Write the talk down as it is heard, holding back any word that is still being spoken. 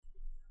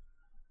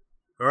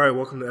All right,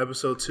 welcome to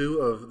episode 2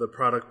 of the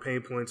Product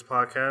Pain Points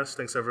podcast.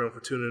 Thanks everyone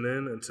for tuning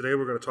in. And today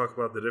we're going to talk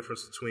about the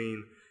difference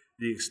between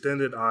the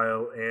extended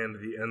aisle and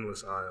the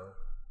endless aisle.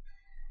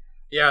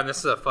 Yeah, and this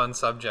is a fun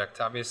subject.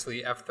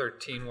 Obviously,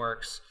 F13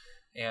 Works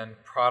and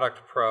Product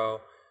Pro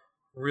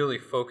really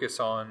focus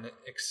on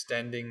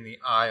extending the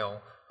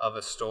aisle of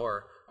a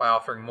store by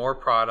offering more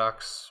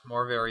products,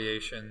 more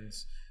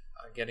variations,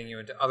 getting you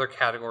into other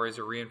categories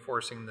or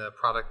reinforcing the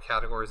product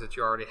categories that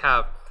you already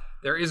have.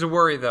 There is a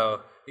worry,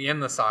 though, the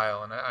endless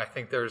aisle, and I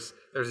think there's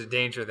a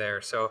danger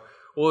there. So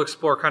we'll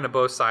explore kind of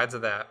both sides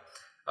of that.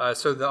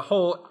 So the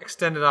whole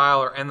extended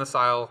aisle or endless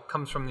aisle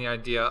comes from the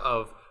idea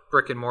of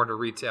brick and mortar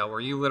retail, where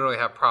you literally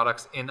have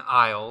products in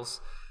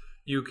aisles.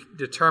 You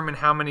determine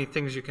how many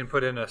things you can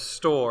put in a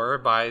store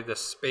by the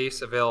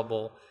space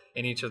available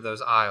in each of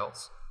those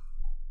aisles.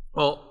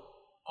 Well,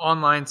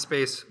 online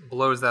space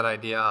blows that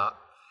idea up.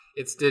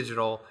 It's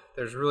digital.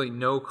 There's really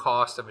no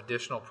cost of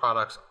additional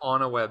products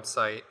on a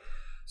website.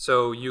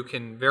 So you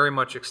can very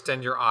much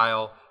extend your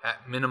aisle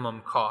at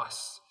minimum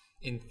costs,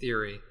 in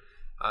theory.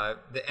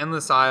 The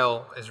endless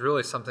aisle is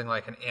really something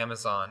like an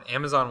Amazon.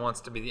 Amazon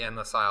wants to be the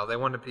endless aisle. They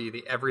want to be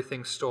the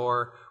everything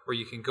store where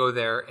you can go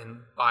there and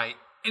buy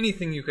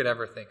anything you could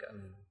ever think of.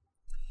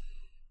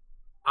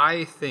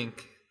 I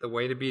think the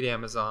way to beat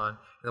Amazon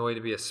and the way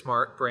to be a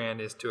smart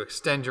brand is to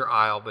extend your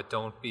aisle, but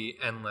don't be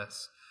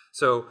endless.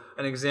 So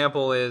an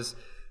example is,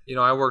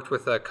 I worked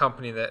with a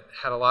company that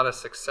had a lot of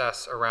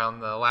success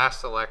around the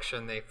last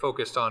election. They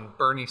focused on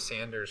Bernie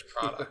Sanders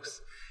products.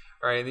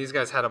 Right, these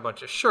guys had a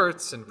bunch of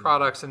shirts and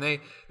products, and they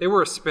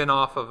were a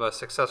spin-off of a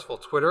successful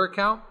Twitter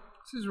account.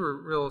 These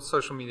were real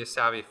social media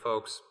savvy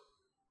folks.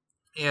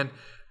 And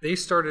they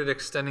started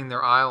extending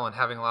their aisle and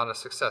having a lot of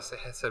success. They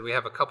had said, we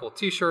have a couple of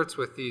t-shirts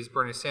with these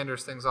Bernie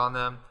Sanders things on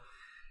them.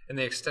 And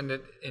they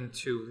extended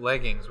into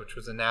leggings, which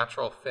was a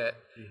natural fit.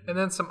 Mm-hmm. And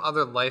then some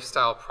other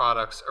lifestyle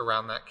products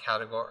around that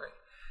category.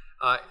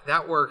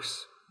 That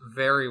works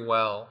very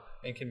well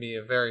and can be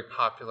a very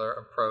popular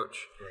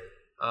approach.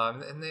 Right.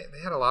 And they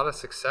had a lot of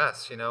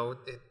success.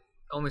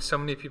 Only so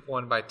many people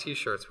want to buy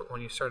t-shirts, but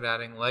when you start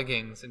adding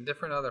leggings and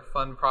different other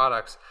fun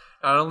products,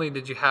 not only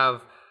did you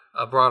have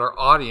a broader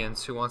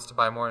audience who wants to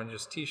buy more than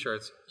just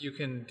t-shirts, you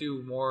can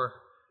do more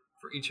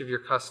for each of your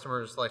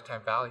customers'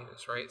 lifetime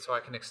values, right? So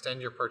I can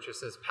extend your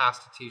purchases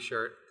past a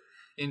t-shirt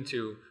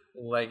into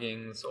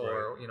leggings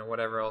or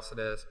whatever else it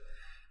is.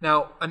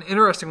 Now, an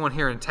interesting one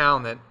here in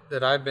town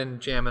that I've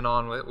been jamming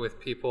on with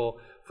people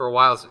for a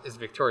while is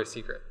Victoria's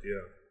Secret.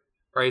 Yeah.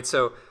 Right,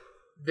 so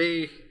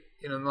they,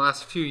 in the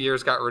last few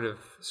years, got rid of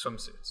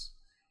swimsuits,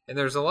 and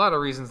there's a lot of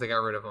reasons they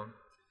got rid of them.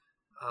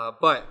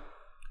 But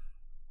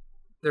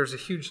there's a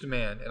huge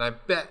demand, and I'm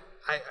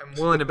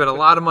willing to bet a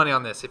lot of money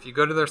on this. If you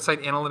go to their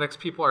site analytics,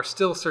 people are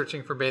still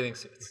searching for bathing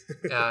suits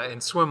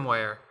and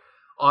swimwear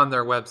on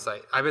their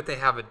website. I bet they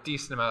have a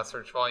decent amount of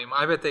search volume.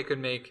 I bet they could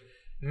make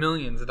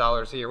millions of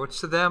dollars a year, which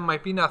to them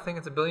might be nothing.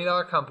 It's a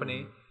billion-dollar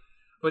company,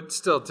 but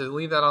still, to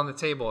leave that on the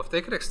table, if they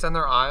could extend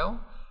their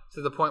aisle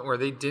to the point where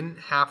they didn't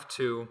have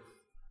to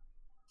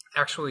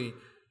actually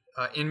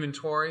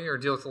inventory or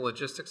deal with the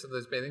logistics of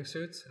those bathing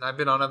suits, and I've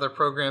been on other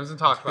programs and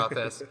talked about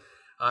this,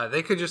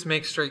 they could just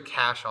make straight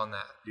cash on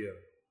that. Yeah.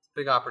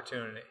 Big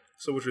opportunity.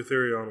 So what's your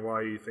theory on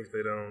why you think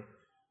they don't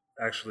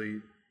actually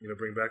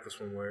bring back the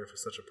swimwear if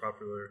it's such a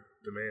popular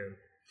demand?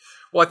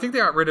 Well, I think they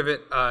got rid of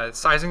it.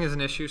 Sizing is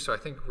an issue, so I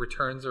think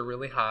returns are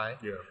really high,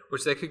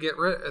 which they could get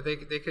rid.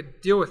 They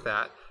could deal with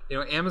that.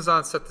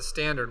 Amazon set the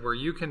standard where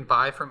you can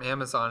buy from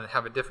Amazon and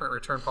have a different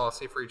return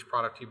policy for each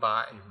product you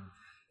buy. Mm-hmm.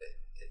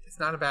 It's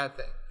not a bad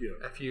thing.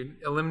 Yeah. If you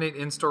eliminate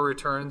in-store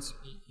returns,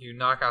 you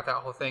knock out that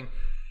whole thing.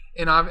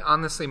 And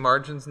honestly,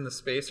 margins in the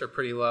space are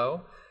pretty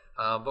low,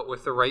 but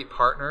with the right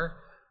partner,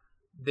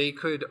 they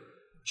could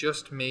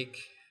just make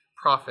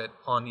profit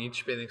on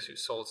each bathing suit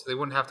sold. So they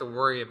wouldn't have to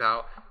worry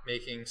about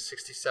making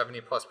 60,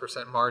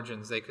 70+%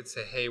 margins. They could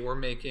say, hey, we're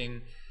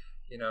making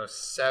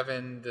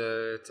 $7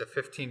 to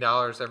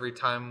 $15 every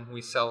time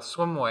we sell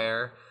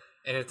swimwear,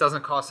 and it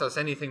doesn't cost us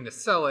anything to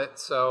sell it,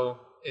 so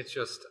it's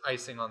just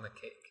icing on the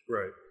cake.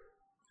 Right.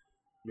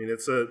 I mean,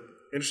 it's an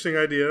interesting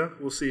idea.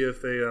 We'll see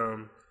if they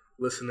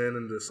listen in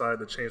and decide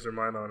to change their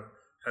mind on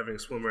having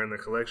swimwear in their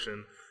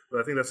collection.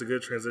 But I think that's a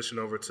good transition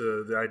over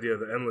to the idea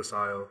of the endless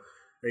aisle.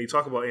 And you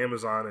talk about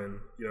Amazon and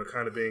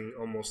kind of being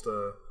almost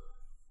a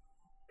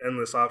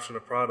endless option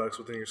of products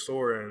within your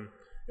store, and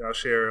I'll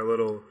share a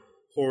little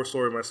horror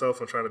story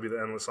myself on trying to be the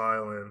endless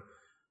aisle. And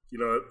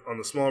on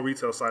the small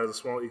retail side of the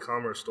small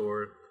e-commerce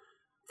store,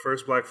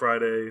 first Black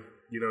Friday,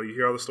 you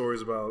hear all the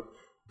stories about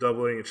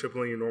doubling and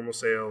tripling your normal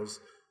sales.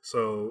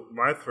 So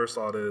my first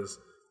thought is,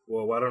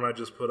 well, why don't I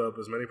just put up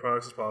as many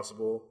products as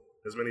possible,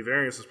 as many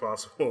variants as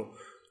possible,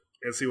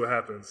 and see what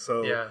happens?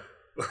 So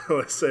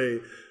let's say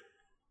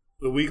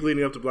the week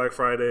leading up to Black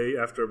Friday,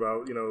 after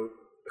about a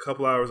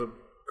couple hours of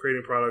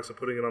creating products and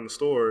putting it on the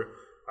store,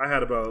 I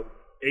had about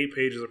 8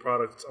 pages of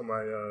products on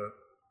my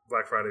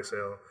Black Friday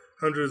sale.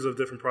 Hundreds of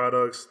different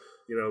products,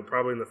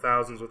 probably in the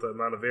thousands with the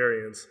amount of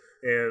variants.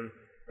 And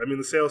I mean,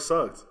 the sales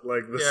sucked.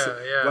 Like,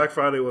 Black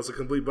Friday was a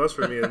complete bust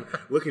for me. And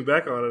looking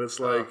back on it, it's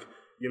like,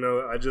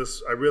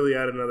 I really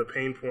added another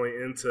pain point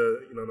into,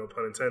 no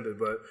pun intended,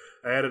 but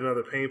I added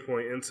another pain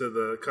point into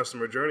the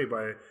customer journey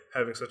by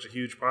having such a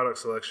huge product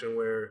selection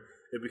where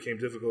it became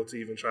difficult to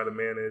even try to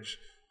manage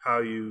how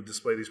you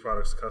display these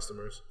products to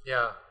customers.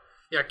 Yeah.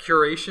 Yeah,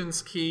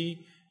 curation's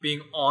key.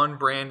 Being on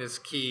brand is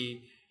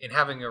key, and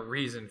having a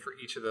reason for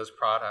each of those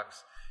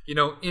products.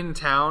 In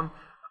town,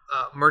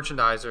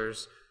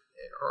 merchandisers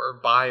or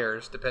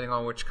buyers, depending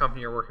on which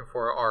company you're working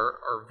for,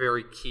 are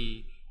very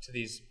key to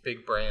these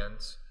big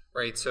brands,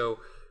 right? So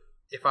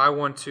if I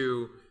want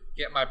to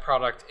get my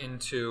product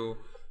into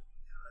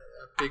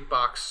a big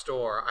box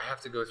store, I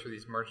have to go through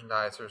these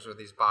merchandisers or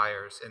these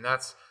buyers, and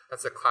that's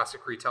a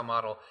classic retail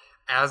model.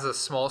 As a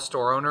small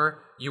store owner,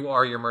 you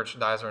are your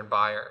merchandiser and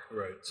buyer.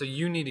 Right. So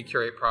you need to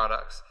curate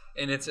products.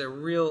 And it's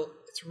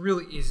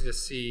really easy to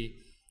see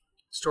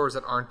stores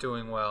that aren't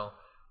doing well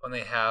when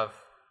they have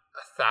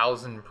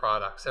 1,000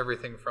 products,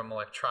 everything from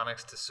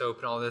electronics to soap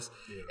and all this.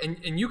 Yeah.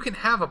 And you can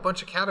have a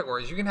bunch of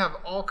categories. You can have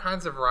all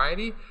kinds of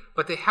variety,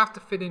 but they have to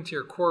fit into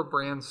your core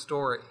brand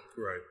story.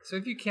 Right. So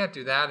if you can't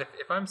do that,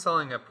 if I'm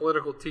selling a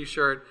political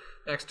t-shirt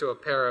next to a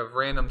pair of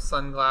random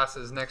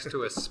sunglasses next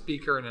to a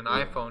speaker and an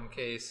iPhone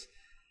case,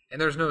 and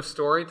there's no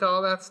story to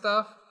all that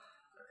stuff,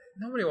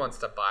 nobody wants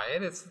to buy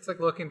it. It's like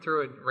looking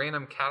through a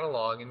random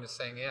catalog and just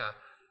saying, yeah,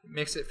 it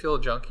makes it feel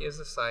junky as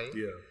a site.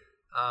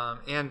 Yeah.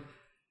 And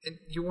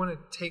you want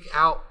to take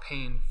out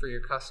pain for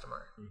your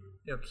customer.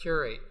 Mm-hmm.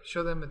 Curate,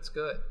 show them it's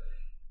good.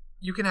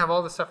 You can have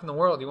all the stuff in the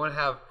world. You want to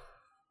have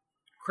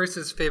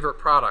Chris's favorite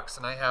products,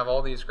 and I have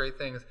all these great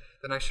things.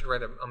 Then I should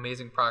write an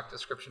amazing product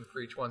description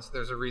for each one, so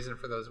there's a reason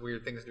for those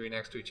weird things to be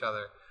next to each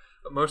other.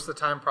 But most of the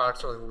time,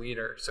 products are the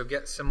leader. So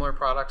get similar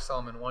products,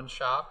 sell them in one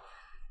shop,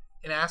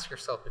 and ask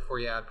yourself before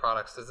you add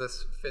products, does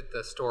this fit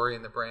the story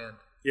and the brand?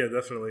 Yeah,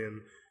 definitely.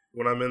 And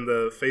when I'm in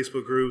the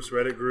Facebook groups,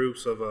 Reddit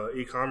groups of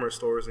e-commerce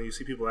stores, and you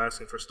see people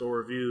asking for store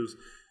reviews,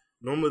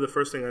 normally the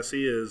first thing I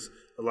see is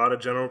a lot of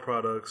general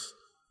products,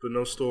 but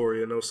no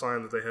story and no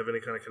sign that they have any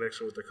kind of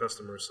connection with their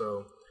customers.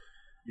 So,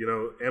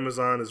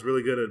 Amazon is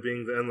really good at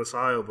being the endless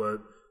aisle, but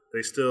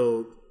they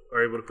still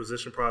are able to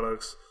position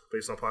products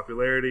based on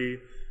popularity,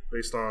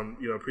 based on,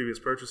 previous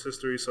purchase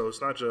history. So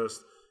it's not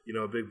just,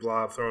 a big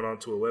blob thrown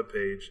onto a web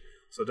page.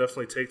 So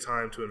definitely take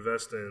time to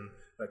invest in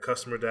that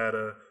customer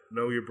data,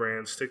 know your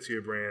brand, stick to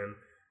your brand,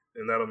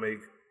 and that'll make,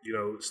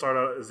 start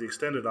out as the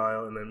extended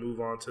aisle and then move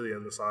on to the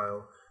endless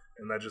aisle.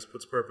 And that just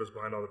puts purpose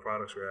behind all the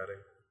products you're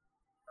adding.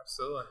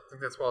 Absolutely. I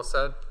think that's well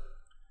said.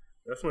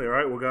 Definitely. All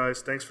right. Well,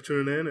 guys, thanks for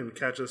tuning in, and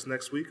catch us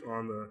next week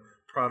on the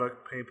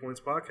Product Pain Points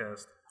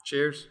podcast.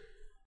 Cheers.